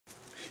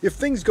If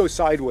things go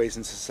sideways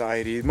in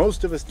society,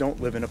 most of us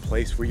don't live in a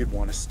place where you'd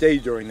want to stay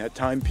during that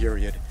time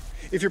period.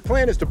 If your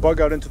plan is to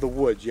bug out into the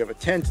woods, you have a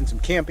tent and some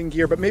camping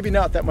gear, but maybe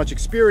not that much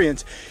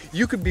experience,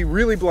 you could be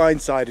really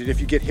blindsided if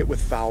you get hit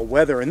with foul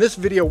weather. In this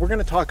video, we're going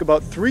to talk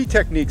about 3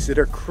 techniques that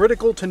are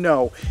critical to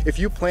know if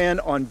you plan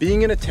on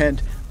being in a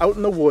tent out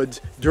in the woods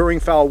during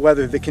foul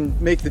weather that can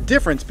make the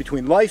difference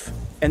between life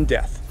and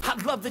death. I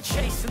love the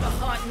chase and the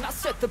hunt, and I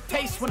set the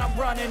pace when I'm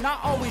running. I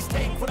always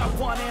take what I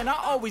want and I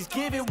always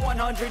give it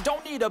 100.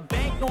 Don't need a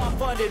bank, no, I'm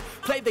funded.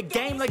 Play the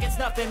game like it's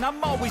nothing.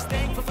 I'm always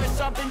thankful for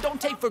something.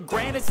 Don't take for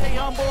granted, stay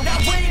humble. Now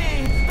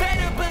winning,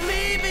 better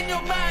believe in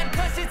your mind,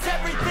 cause it's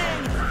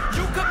everything.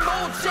 You can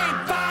mold,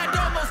 shape, find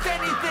almost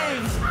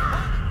anything.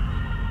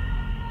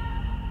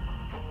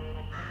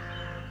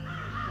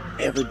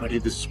 Hey everybody,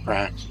 this is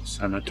Practice.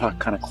 I'm going to talk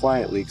kind of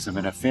quietly because I'm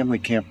in a family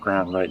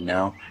campground right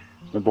now.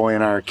 My boy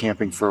and I are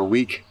camping for a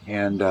week,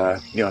 and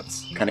you know,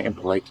 it's kind of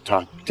impolite to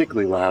talk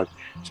particularly loud,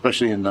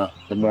 especially in the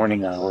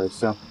morning hours.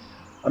 So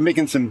I'm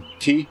making some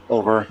tea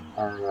over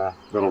our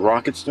little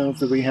rocket stove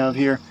that we have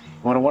here.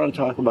 What I want to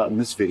talk about in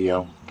this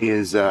video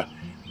is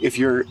if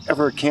you're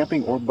ever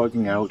camping or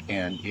bugging out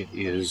and it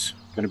is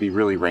going to be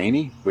really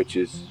rainy, which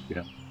is, you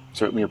know,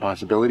 certainly a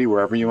possibility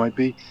wherever you might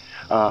be,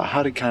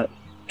 how to kind of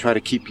try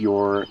to keep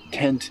your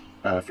tent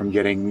from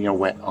getting, you know,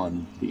 wet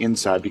on the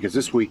inside, because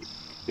this week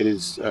it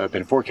has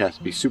been forecast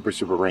to be super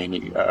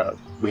rainy.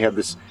 We had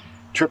this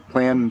trip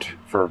planned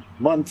for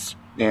months,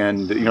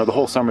 and you know, the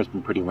whole summer's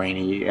been pretty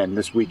rainy, and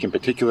this week in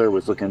particular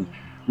was looking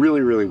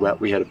really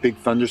wet. We had a big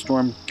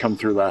thunderstorm come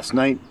through last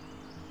night.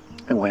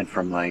 It went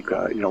from like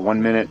you know,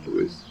 1 minute it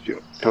was, you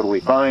know, totally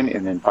fine,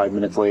 and then 5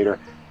 minutes later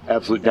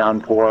absolute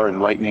downpour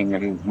and lightning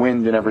and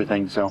wind and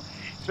everything. So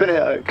it's been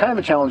a kind of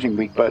a challenging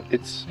week, but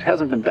it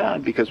hasn't been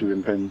bad because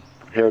we've been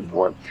prepared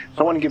for it.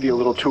 So I want to give you a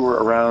little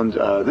tour around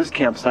this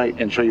campsite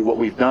and show you what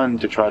we've done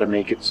to try to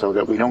make it so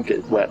that we don't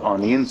get wet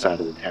on the inside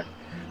of the tent.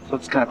 So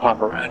let's kind of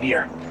pop around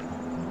here.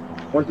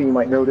 One thing you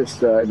might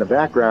notice in the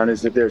background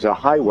is that there's a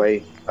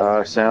highway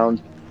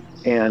sound,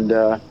 and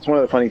it's one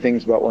of the funny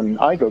things about when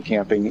I go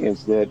camping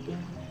is that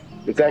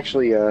it's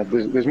actually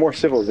there's more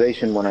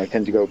civilization when I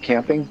tend to go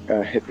camping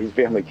at these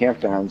family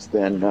campgrounds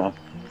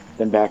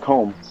than back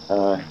home.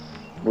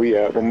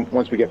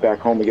 Once we get back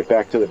home, we get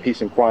back to the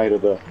peace and quiet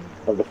of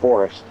the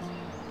forest.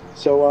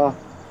 So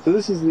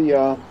this is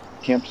the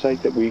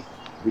campsite that we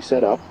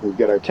set up. We've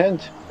got our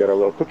tent, we've got our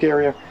little cook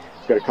area,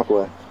 we've got a couple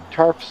of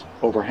tarps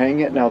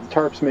overhanging it. Now the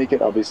tarps make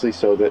it obviously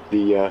so that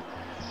the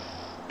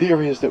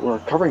areas that we're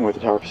covering with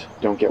the tarps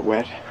don't get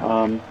wet.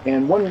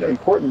 And one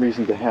important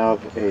reason to have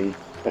a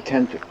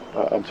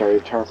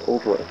tarp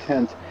over a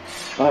tent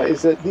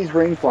is that these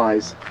rain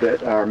flies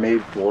that are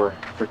made for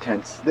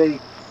tents, they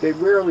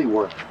rarely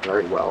work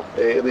very well,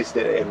 at least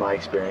in my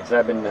experience. And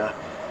I've been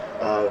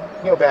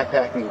you know,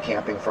 backpacking and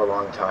camping for a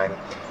long time.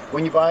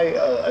 When you buy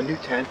a new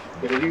tent,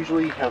 it'll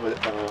usually have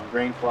a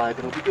rain fly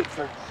that'll be good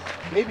for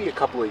maybe a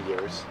couple of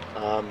years.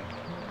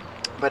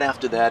 But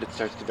after that, it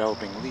starts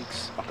developing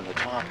leaks up in the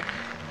top,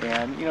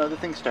 and you know, the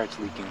thing starts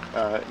leaking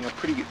you know,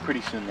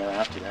 pretty soon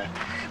thereafter that.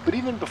 But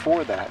even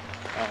before that,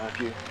 if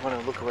you want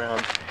to look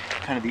around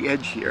kind of the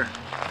edge here,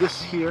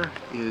 this here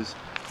is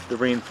the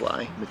rain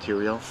fly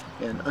material,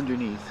 and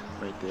underneath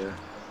right there,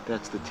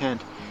 that's the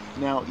tent.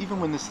 Now, even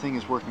when this thing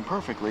is working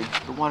perfectly,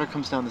 the water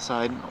comes down the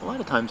side, and a lot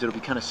of times it'll be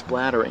kind of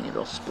splattering.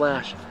 It'll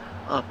splash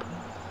up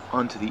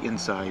onto the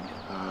inside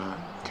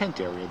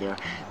tent area there.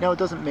 Now, it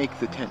doesn't make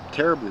the tent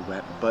terribly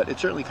wet, but it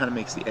certainly kind of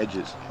makes the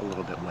edges a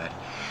little bit wet.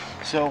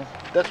 So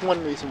that's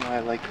one reason why I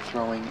like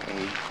throwing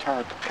a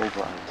tarp over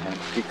our tent,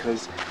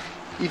 because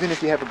even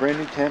if you have a brand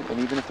new tent, and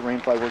even if the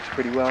rainfly works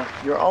pretty well,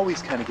 you're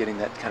always kind of getting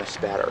that kind of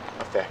spatter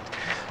effect.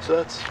 So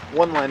that's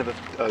one line of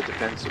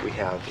defense that we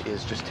have,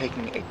 is just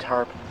taking a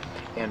tarp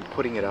and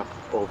putting it up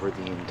over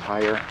the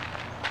entire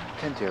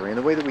tent area. And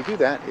the way that we do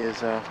that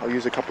is I'll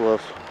use a couple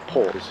of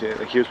poles.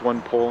 Here's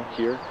one pole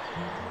here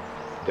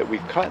that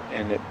we've cut,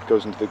 and it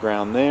goes into the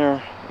ground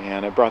there,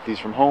 and I brought these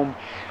from home.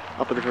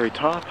 Up at the very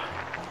top,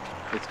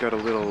 it's got a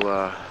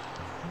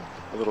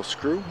little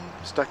screw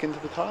stuck into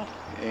the top,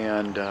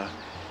 and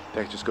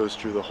that just goes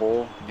through the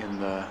hole in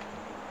the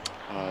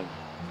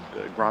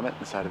grommet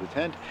inside of the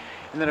tent.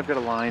 And then I've got a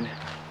line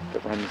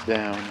that runs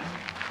down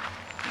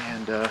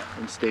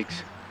and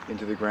stakes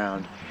into the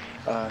ground.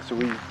 So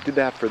we did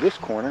that for this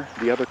corner.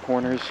 The other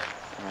corners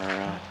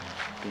are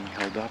being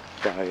held up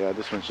by,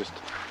 this one's just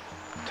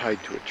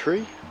tied to a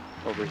tree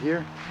over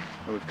here.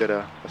 And we've got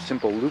a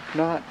simple loop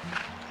knot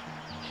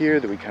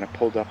here that we kind of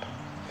pulled up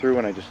through,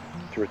 and I just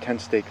threw a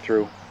tent stake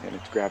through, and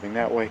it's grabbing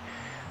that way.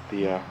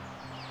 The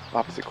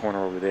opposite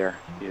corner over there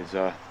is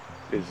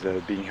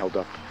being held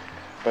up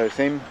by the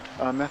same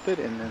method,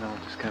 and then I'll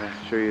just kind of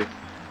show you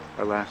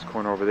our last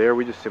corner over there.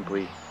 We just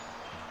simply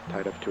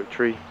tied up to a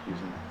tree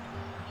using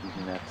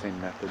that same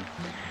method.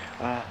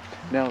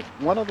 Now,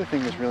 one other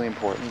thing that's really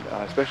important,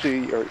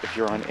 especially if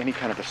you're on any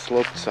kind of a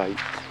sloped site,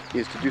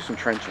 is to do some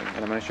trenching. And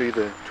I'm going to show you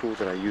the tool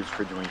that I use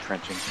for doing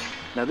trenching.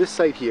 Now, this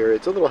site here,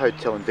 it's a little hard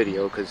to tell in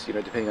video because, you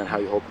know, depending on how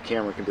you hold the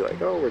camera, it can be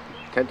like, oh, we're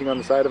tenting on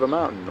the side of a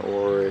mountain,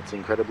 or it's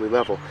incredibly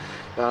level.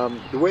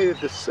 The way that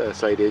this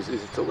site is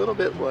it's a little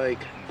bit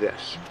like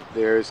this.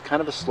 There's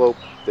kind of a slope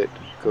that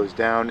goes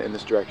down in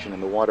this direction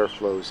and the water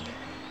flows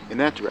in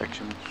that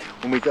direction.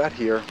 When we got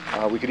here,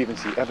 we could even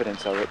see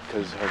evidence of it,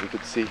 because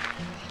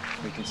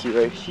we can see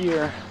right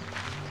here,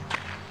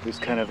 there's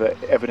kind of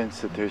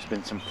evidence that there's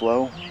been some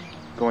flow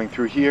going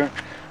through here.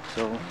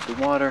 So the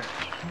water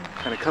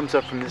kind of comes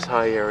up from this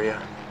high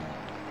area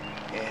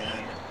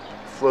and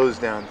flows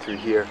down through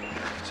here.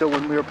 So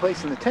when we were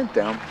placing the tent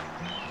down,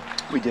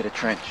 we did a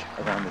trench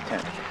around the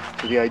tent.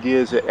 So the idea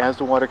is that as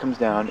the water comes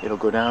down, it'll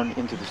go down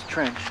into this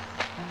trench,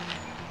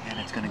 and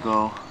it's going to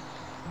go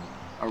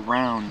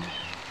around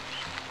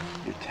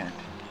your tent.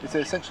 It's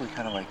essentially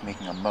kind of like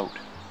making a moat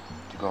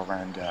to go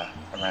around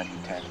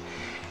your tent.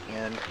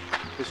 And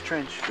this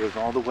trench goes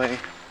all the way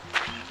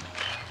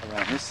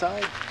around this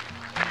side,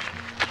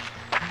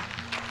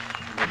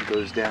 and then it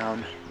goes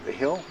down the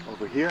hill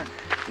over here.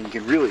 And you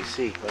can really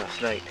see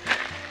last night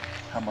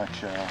how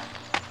much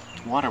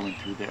water went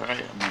through there.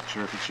 I'm not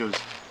sure if it shows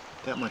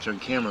that much on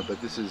camera, but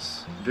this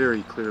is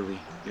very clearly,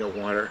 you know,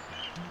 water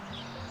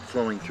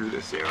flowing through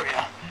this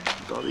area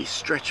with all these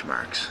stretch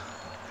marks.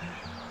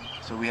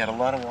 So we had a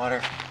lot of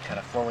water kind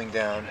of flowing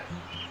down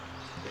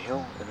the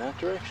hill in that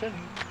direction,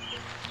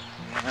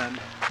 and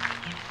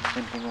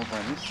same thing over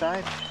on this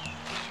side.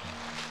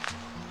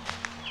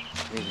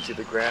 You can see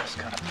the grass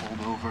kind of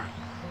pulled over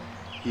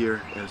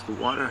here as the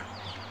water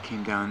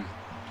came down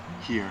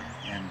here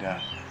and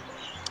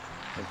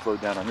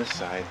flowed down on this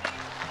side.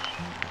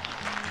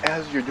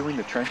 As you're doing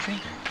the trenching,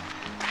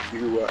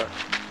 you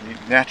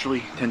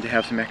naturally tend to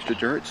have some extra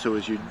dirt, so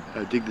as you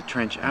dig the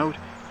trench out,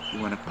 you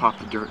want to pop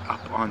the dirt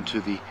up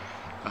onto the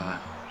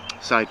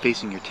side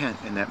facing your tent,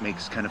 and that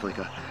makes kind of like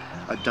a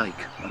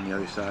dike on the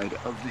other side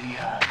of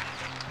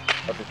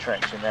the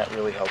trench, and that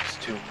really helps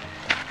to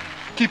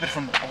keep it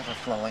from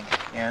overflowing.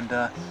 And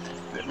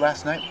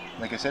last night,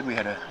 like I said, we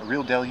had a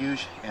real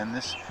deluge, and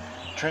this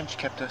trench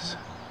kept us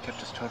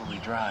totally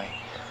dry.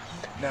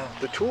 Now,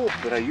 the tool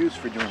that I use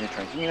for doing the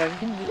trenching, you know, you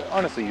can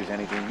honestly use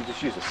anything. You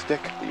just use a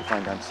stick that you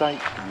find on site.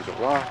 You can use a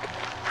rock.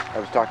 I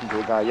was talking to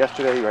a guy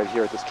yesterday right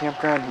here at this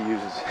campground.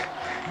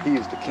 He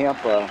used to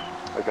camp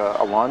like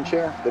a lawn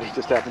chair that he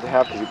just happened to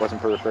have because he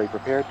wasn't very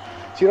prepared.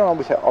 So you don't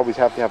always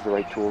have to have the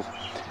right tools.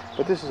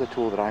 But this is a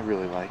tool that I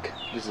really like.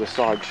 This is a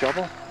sog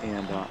shovel,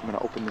 and I'm going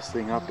to open this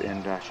thing up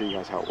and show you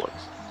guys how it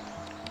works.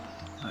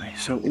 Alright,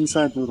 so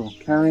inside the little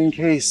carrying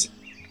case,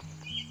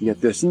 you get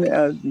this.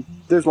 And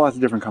there's lots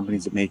of different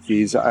companies that make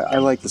these. I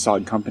like the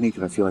Sog company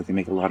because I feel like they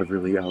make a lot of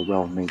really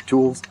well-made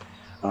tools.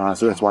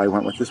 So that's why I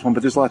went with this one.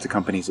 But there's lots of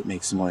companies that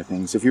make similar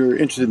things. If you're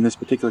interested in this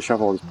particular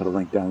shovel, I'll just put a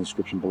link down in the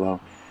description below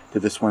to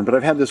this one. But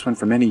I've had this one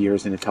for many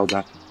years, and it's held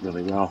up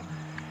really well.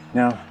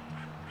 Now,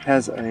 it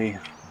has a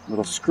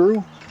little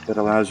screw that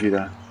allows you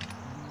to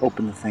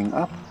open the thing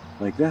up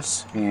like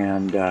this,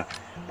 and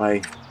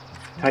by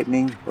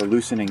tightening or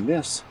loosening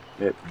this,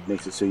 it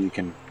makes it so you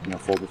can, you know,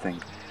 fold the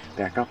thing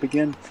back up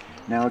again.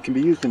 Now, it can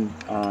be used in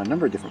a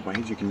number of different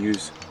ways. You can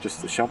use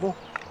just the shovel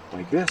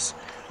like this.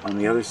 On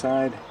the other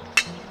side,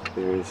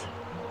 there's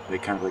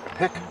kind of like a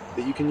pick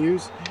that you can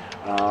use,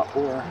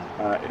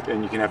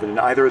 and you can have it in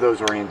either of those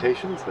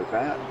orientations, like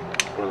that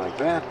or like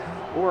that,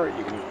 or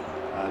you can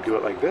do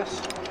it like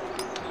this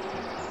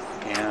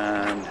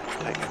and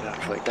tighten it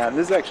up like that. And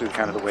this is actually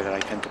kind of the way that I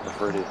tend to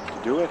prefer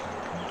to do it.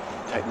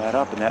 Tighten that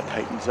up, and that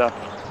tightens up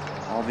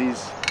all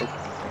these. Oh,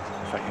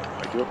 if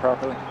I do it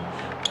properly.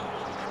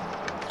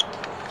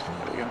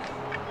 There we go.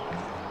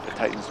 It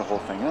tightens the whole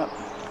thing up.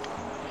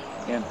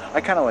 And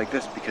I kind of like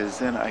this because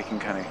then I can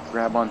kind of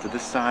grab onto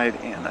this side,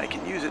 and I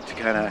can use it to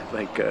kind of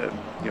like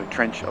you know,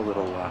 trench a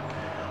little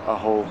a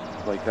hole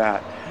like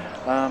that.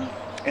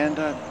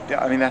 Yeah,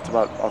 I mean, that's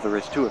about all there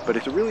is to it. But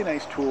it's a really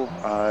nice tool.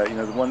 You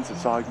know, the ones that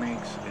Sog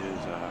makes is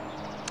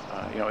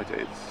you know,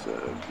 it's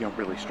you know,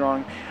 really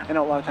strong. I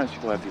know a lot of times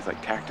people have these like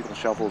tactical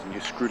shovels, and you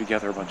screw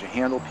together a bunch of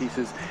handle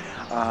pieces.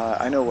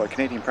 I know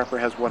Canadian Prepper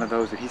has one of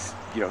those that he's,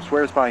 you know,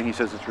 swears by, and he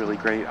says it's really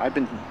great. I've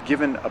been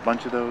given a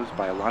bunch of those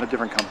by a lot of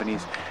different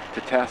companies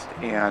to test,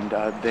 and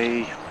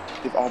they've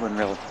all been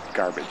real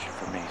garbage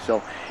for me.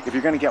 So if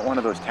you're going to get one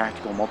of those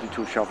tactical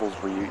multi-tool shovels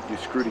where you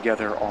screw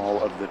together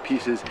all of the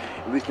pieces,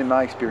 at least in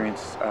my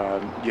experience,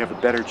 you have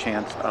a better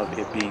chance of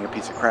it being a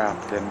piece of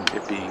crap than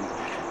it being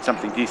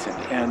something decent.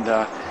 And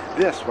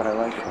this, what I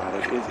like about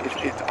it is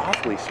it's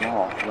awfully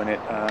small. When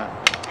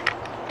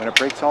it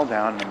breaks all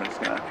down, and I'm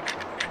just going to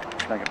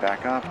snug it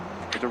back up,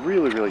 it's a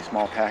really, really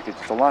small package.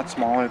 It's a lot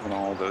smaller than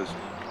all of those,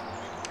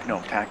 you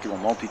know, tactical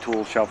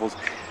multi-tool shovels,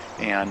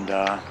 and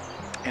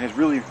it's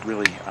really,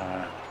 really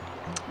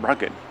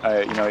rugged.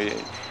 You know,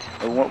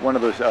 one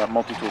of those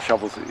multi-tool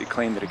shovels, it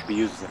claimed that it could be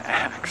used as an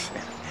axe.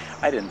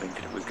 I didn't think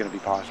that it was going to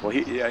be possible.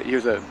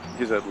 Here's a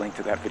link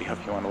to that video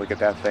if you want to look at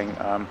that thing.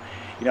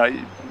 You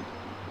know,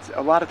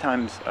 a lot of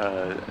times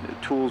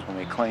tools will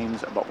make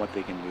claims about what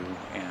they can do,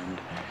 and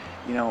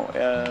you know,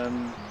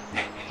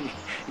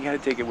 you got to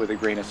take it with a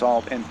grain of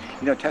salt, and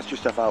you know, test your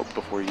stuff out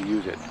before you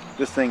use it.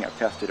 This thing I've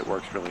tested, it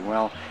works really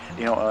well.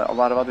 You know, a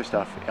lot of other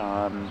stuff,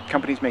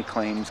 companies make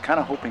claims kind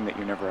of hoping that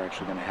you're never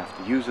actually going to have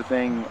to use a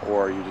thing,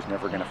 or you're just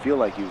never going to feel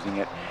like using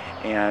it,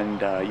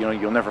 and you know,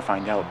 you'll never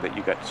find out that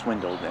you got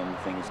swindled and the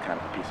thing is kind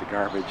of a piece of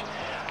garbage.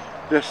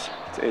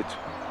 It's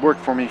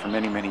worked for me for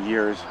many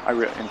years.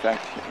 In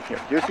fact,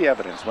 here's the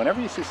evidence.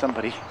 Whenever you see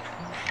somebody,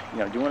 you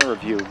know, doing a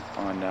review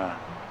on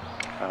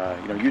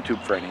you know,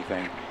 YouTube for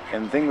anything,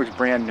 and the thing looks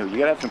brand new, you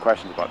gotta have some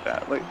questions about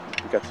that. Look,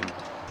 we've got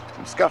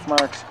some scuff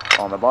marks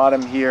on the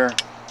bottom here.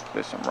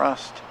 There's some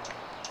rust,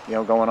 you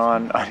know, going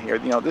on here.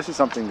 You know, this is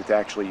something that's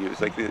actually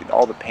used. Like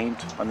all the paint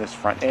on this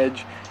front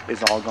edge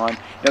is all gone.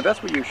 Now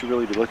that's what you should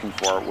really be looking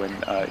for when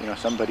you know,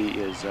 somebody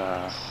is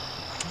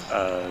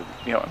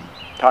you know,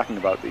 talking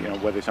about, you know,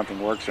 whether something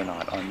works or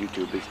not on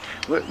YouTube.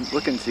 Is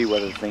look and see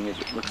whether the thing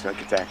looks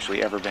like it's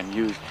actually ever been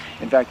used.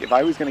 In fact, if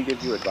I was going to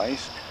give you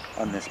advice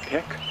on this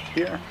pick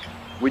here,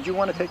 would you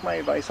want to take my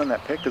advice on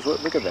that pick? Because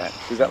look at that.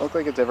 Does that look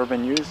like it's ever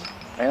been used?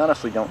 I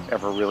honestly don't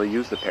ever really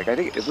use the pick. I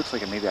think it looks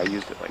like maybe I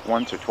used it like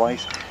once or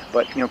twice.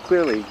 But, you know,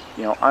 clearly,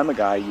 you know, I'm a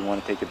guy you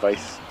want to take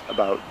advice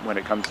about when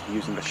it comes to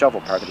using the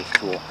shovel part of this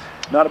tool.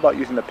 Not about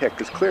using the pick,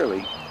 because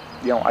clearly,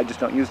 you know, I just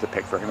don't use the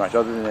pick very much,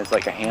 other than it's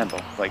like a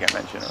handle, like I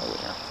mentioned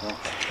earlier.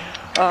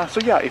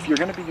 So yeah, if you're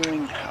going to be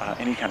doing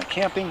any kind of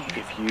camping,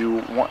 if you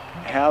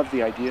have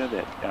the idea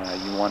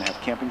that you want to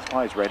have camping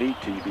supplies ready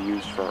to be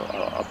used for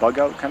a bug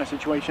out kind of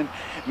situation,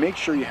 make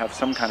sure you have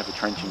some kind of a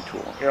trenching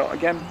tool. You know,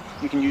 again,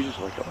 you can use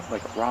like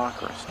a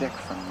rock or a stick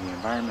from the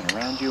environment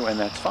around you, and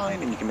that's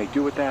fine, and you can make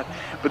do with that.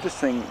 But this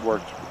thing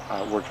works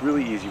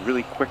really easy,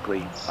 really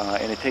quickly,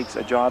 and it takes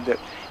a job that,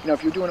 you know,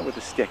 if you're doing it with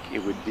a stick, it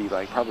would be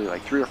like probably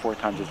like 3 or 4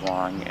 times as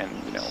long, and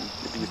you know,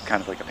 it'd be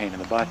kind of like a pain in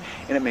the butt,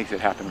 and it makes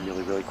it happen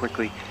really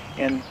quickly.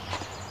 And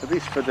at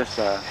least for this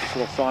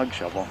little sog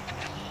shovel,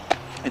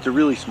 it's a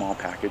really small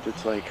package.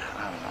 It's like,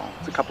 I don't know,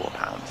 it's a couple of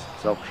pounds.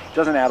 So it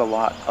doesn't add a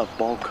lot of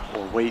bulk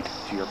or weight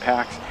to your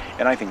packs,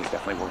 and I think it's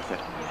definitely worth it.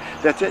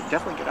 That's it.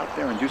 Definitely get out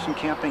there and do some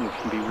camping. It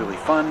can be really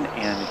fun,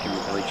 and it can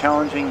be really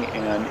challenging,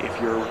 and if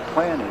your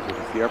plan is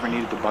that if you ever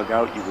needed to bug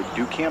out, you would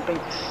do camping,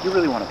 you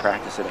really want to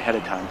practice it ahead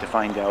of time to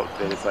find out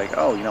that it's like,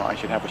 oh, you know, I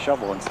should have a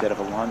shovel instead of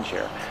a lawn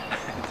chair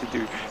to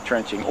do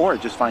trenching, or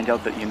just find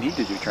out that you need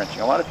to do trenching.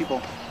 A lot of people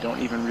don't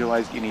even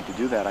realize you need to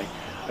do that. I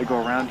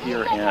go around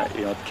here and,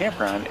 you know, at the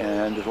campground,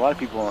 and there's a lot of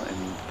people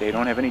and they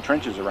don't have any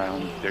trenches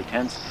around their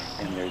tents,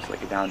 and there's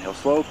like a downhill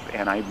slope,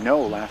 and I know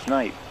last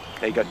night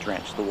they got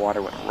drenched. The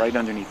water went right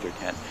underneath their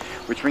tent,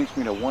 which brings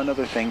me to one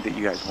other thing that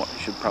you guys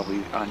should probably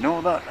know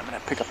about. I'm going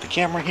to pick up the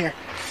camera here,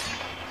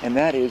 and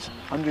that is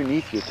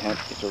underneath your tent.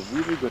 It's a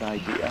really good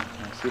idea.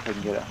 Let's see if I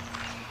can get a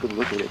good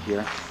look at it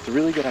here. It's a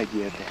really good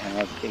idea to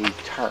have a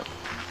tarp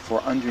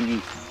for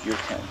underneath your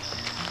tent.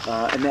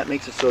 And that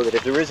makes it so that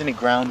if there is any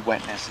ground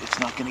wetness, it's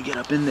not going to get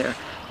up in there.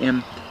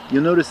 And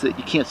you'll notice that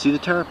you can't see the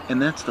tarp,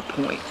 and that's the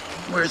point.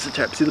 Where's the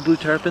tarp? See the blue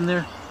tarp in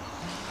there?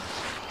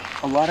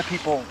 A lot of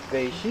people,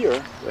 they hear,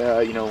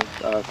 you know,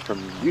 from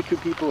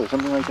YouTube people or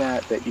something like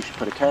that, that you should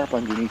put a tarp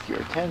underneath your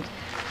tent.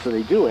 So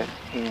they do it,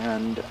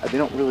 and they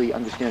don't really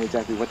understand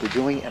exactly what they're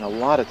doing. And a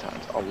lot of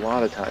times,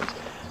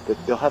 that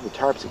they'll have the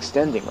tarps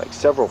extending like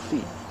several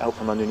feet out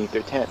from underneath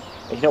their tent.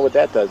 And you know what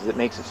that does is it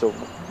makes it so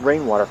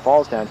rainwater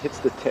falls down, hits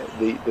the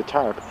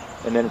tarp,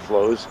 and then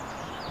flows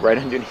right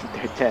underneath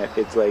their tent.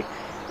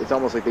 It's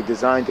almost like they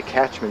designed a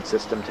catchment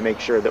system to make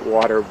sure that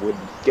water would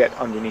get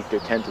underneath their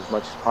tent as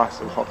much as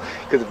possible.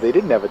 Because if they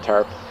didn't have a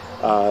tarp,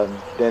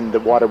 then the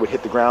water would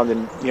hit the ground,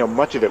 and you know,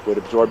 much of it would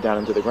absorb down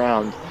into the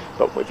ground.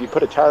 But if you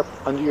put a tarp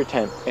under your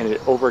tent and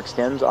it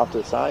overextends off to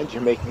the sides,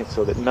 you're making it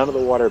so that none of the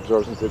water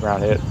absorbs into the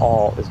ground, and it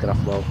all is going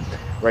to flow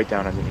right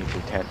down underneath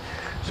your tent.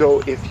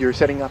 So if you're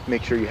setting up,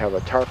 make sure you have a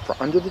tarp for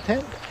under the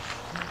tent.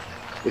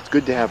 It's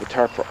good to have a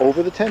tarp for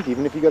over the tent,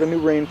 even if you got a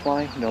new rain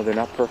fly. You know, they're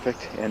not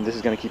perfect, and this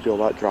is going to keep you a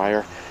lot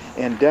drier.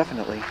 And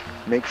definitely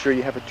make sure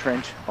you have a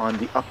trench on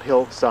the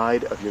uphill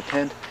side of your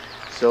tent,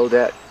 so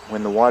that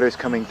when the water is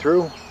coming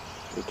through,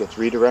 it gets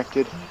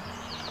redirected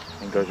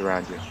and goes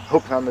around you.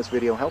 Hope you found this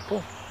video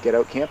helpful. Get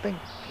out camping,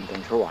 and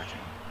thanks for watching.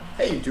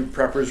 Hey YouTube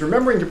preppers,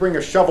 remembering to bring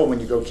a shovel when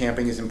you go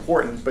camping is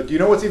important, but do you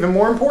know what's even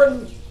more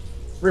important?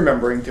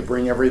 Remembering to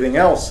bring everything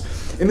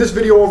else. In this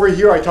video over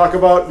here, I talk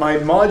about my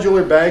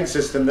modular bag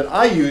system that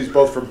I use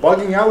both for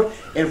bugging out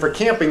and for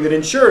camping that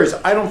ensures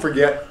I don't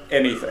forget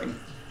anything.